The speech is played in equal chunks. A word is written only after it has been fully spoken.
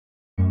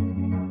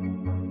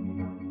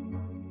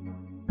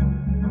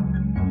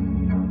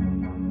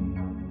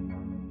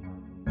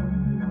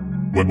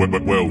Well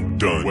done. Well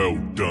done. Well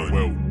done.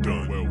 Well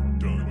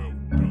done.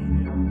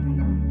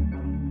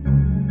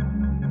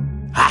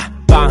 Ha!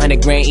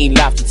 500 grand eat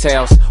lobster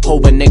tails. Whole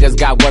but niggas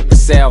got work for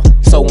sale.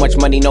 So much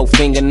money, no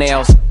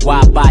fingernails.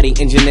 Wide body,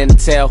 engine in the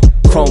tail.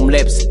 Chrome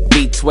lips,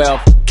 V12.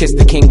 Kiss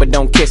the king, but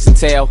don't kiss and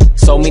tell.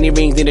 So many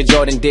rings in the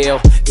Jordan deal.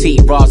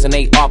 T-Raws and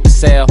they off for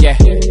sale. Yeah,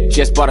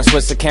 just bought a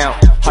Swiss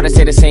account. Hard to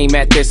say the same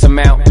at this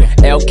amount.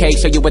 LK,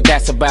 show you what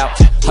that's about.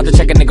 Hard to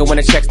check a nigga when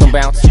the checks don't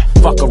bounce.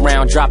 Fuck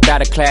around, dropped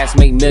out of class,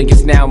 made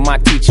millions now. My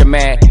teacher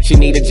mad. She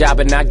need a job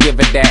and I give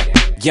her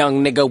that.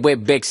 Young nigga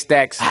with big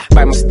stacks.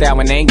 Bite my style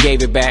and they ain't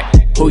gave it back.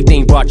 Who you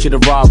think brought you the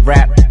raw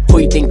rap? Who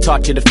you think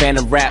taught you the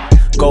phantom rap?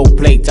 Gold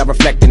plates, I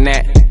reflect in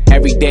that.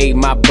 Every day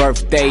my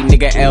birthday,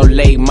 nigga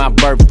LA my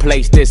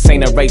birthplace. This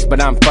ain't a race, but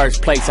I'm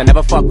first place. I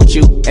never fuck with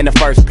you in the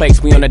first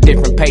place. We on a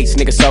different pace,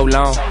 nigga, so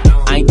long.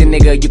 I ain't the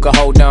nigga you can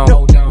hold on.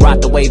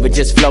 Ride the wave but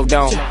just float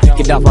on.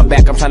 Get off my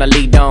back, I'm tryna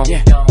lead on.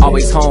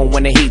 Always home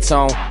when the heat's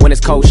on. When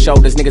it's cold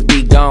shoulders, niggas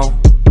be gone.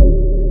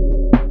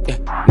 Yeah,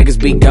 niggas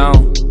be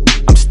gone.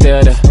 I'm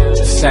still the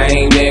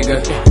same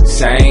nigga,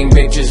 same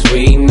bitches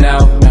we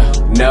know.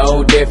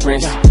 No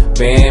difference,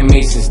 been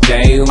me since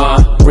day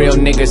one. Real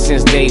nigga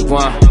since day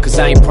one, cause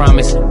I ain't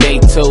promised day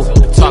two.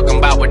 Talking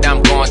about what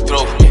I'm going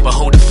through, but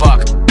who the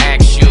fuck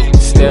asked you?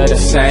 Still the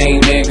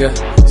same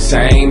nigga,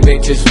 same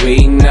bitches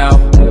we know.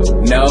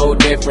 No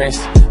difference,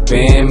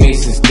 been me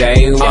since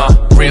day one.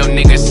 Real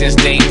nigga since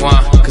day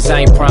one, cause I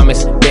ain't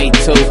promised day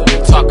two.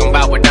 Talking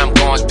about what I'm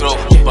going through,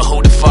 but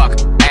who the fuck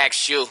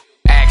asked you?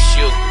 Ask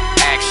you,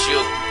 ask you,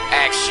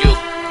 ask you,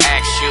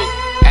 ask you,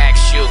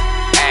 ask you,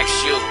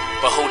 ask you,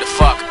 but who the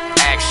fuck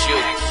asked you?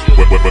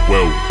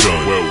 Well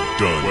done. Well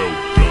done. Well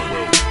done.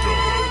 Well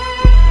done.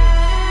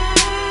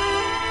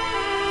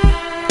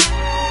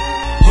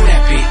 Who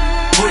that be?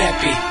 Who that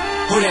be?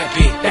 Who that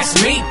be? That's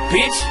me,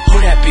 bitch. Who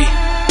that be?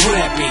 Who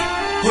that be?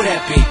 Who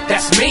that be?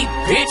 That's me,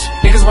 bitch.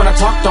 Niggas wanna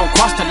talk, don't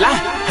cross the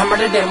line. I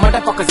murder them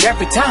motherfuckers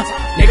every time.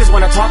 Niggas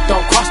wanna talk,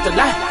 don't cross the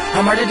line.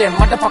 I murder them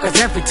motherfuckers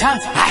every time.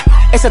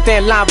 It's a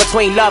thin line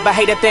between love, I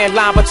hate a thin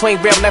line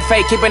between real and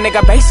fake. Keep a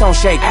nigga bass on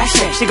shake.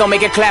 She gon'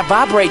 make it clap,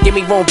 vibrate, give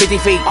me room 50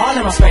 feet. All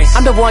in my space.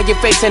 I'm the one you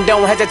facing,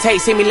 don't hesitate.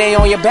 See me lay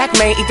on your back,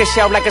 man. Eat the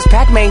shell like it's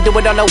Pac-Man. Do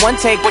it on the one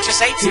take. What you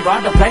say?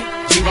 T-Rod don't play.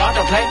 T-Rod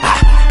don't play.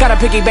 Got a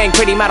piggy bank,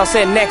 pretty model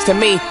sitting next to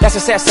me. That's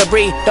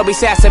accessory. Don't be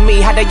sassing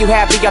me. How dare you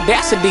have the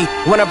audacity?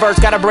 When a verse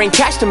gotta bring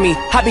cash to me.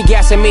 I be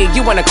gassing me.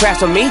 You wanna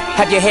crash with me?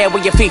 Have your head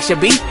where your feet should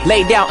be.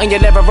 Lay down in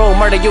your living room,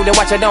 murder you, then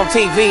watch it on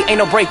TV. Ain't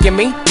no breaking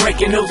me.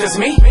 Breaking news is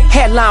me.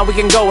 Headline, we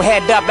can go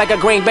head up like a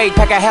Green Bay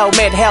pack a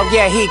helmet. Hell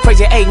yeah, he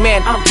crazy 8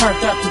 man. I'm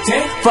turned up to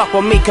 10. Fuck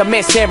with me,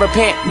 commit sin,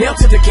 repent. Nail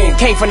to the king.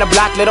 Came from the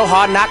block, little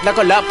hard knock,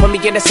 knuckle up, put me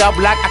in the sub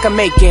block. I can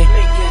make it.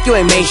 You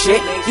ain't made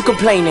shit. You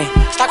complaining.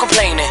 Stop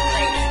complaining.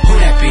 Who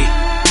that be?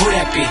 Who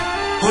that be?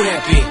 Who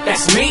that be?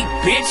 That's me,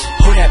 bitch.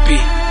 Who that be?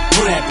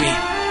 Who that be?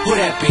 Who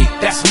that be?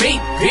 That's me,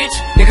 bitch.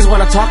 Niggas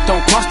wanna talk,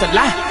 don't cross the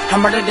line. I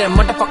murder them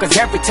motherfuckers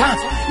every time.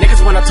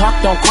 Niggas wanna talk,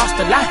 don't cross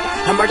the line.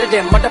 I murder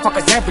them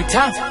motherfuckers every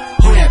time.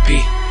 Who that be?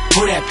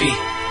 Who that be?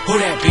 Who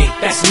that be?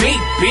 That's me,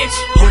 bitch.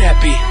 Who that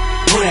be?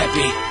 Who that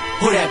be?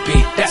 Who that be?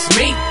 That's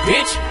me,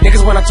 bitch.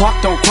 Niggas wanna talk,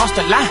 don't cross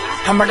the line.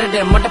 I murder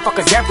them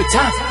motherfuckers every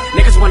time.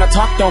 Niggas wanna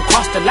talk, don't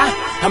cross the line.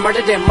 I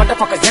murder them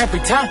motherfuckers every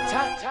time.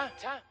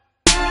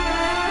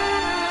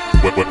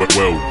 Well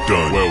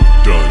done. Well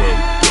done.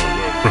 Well done.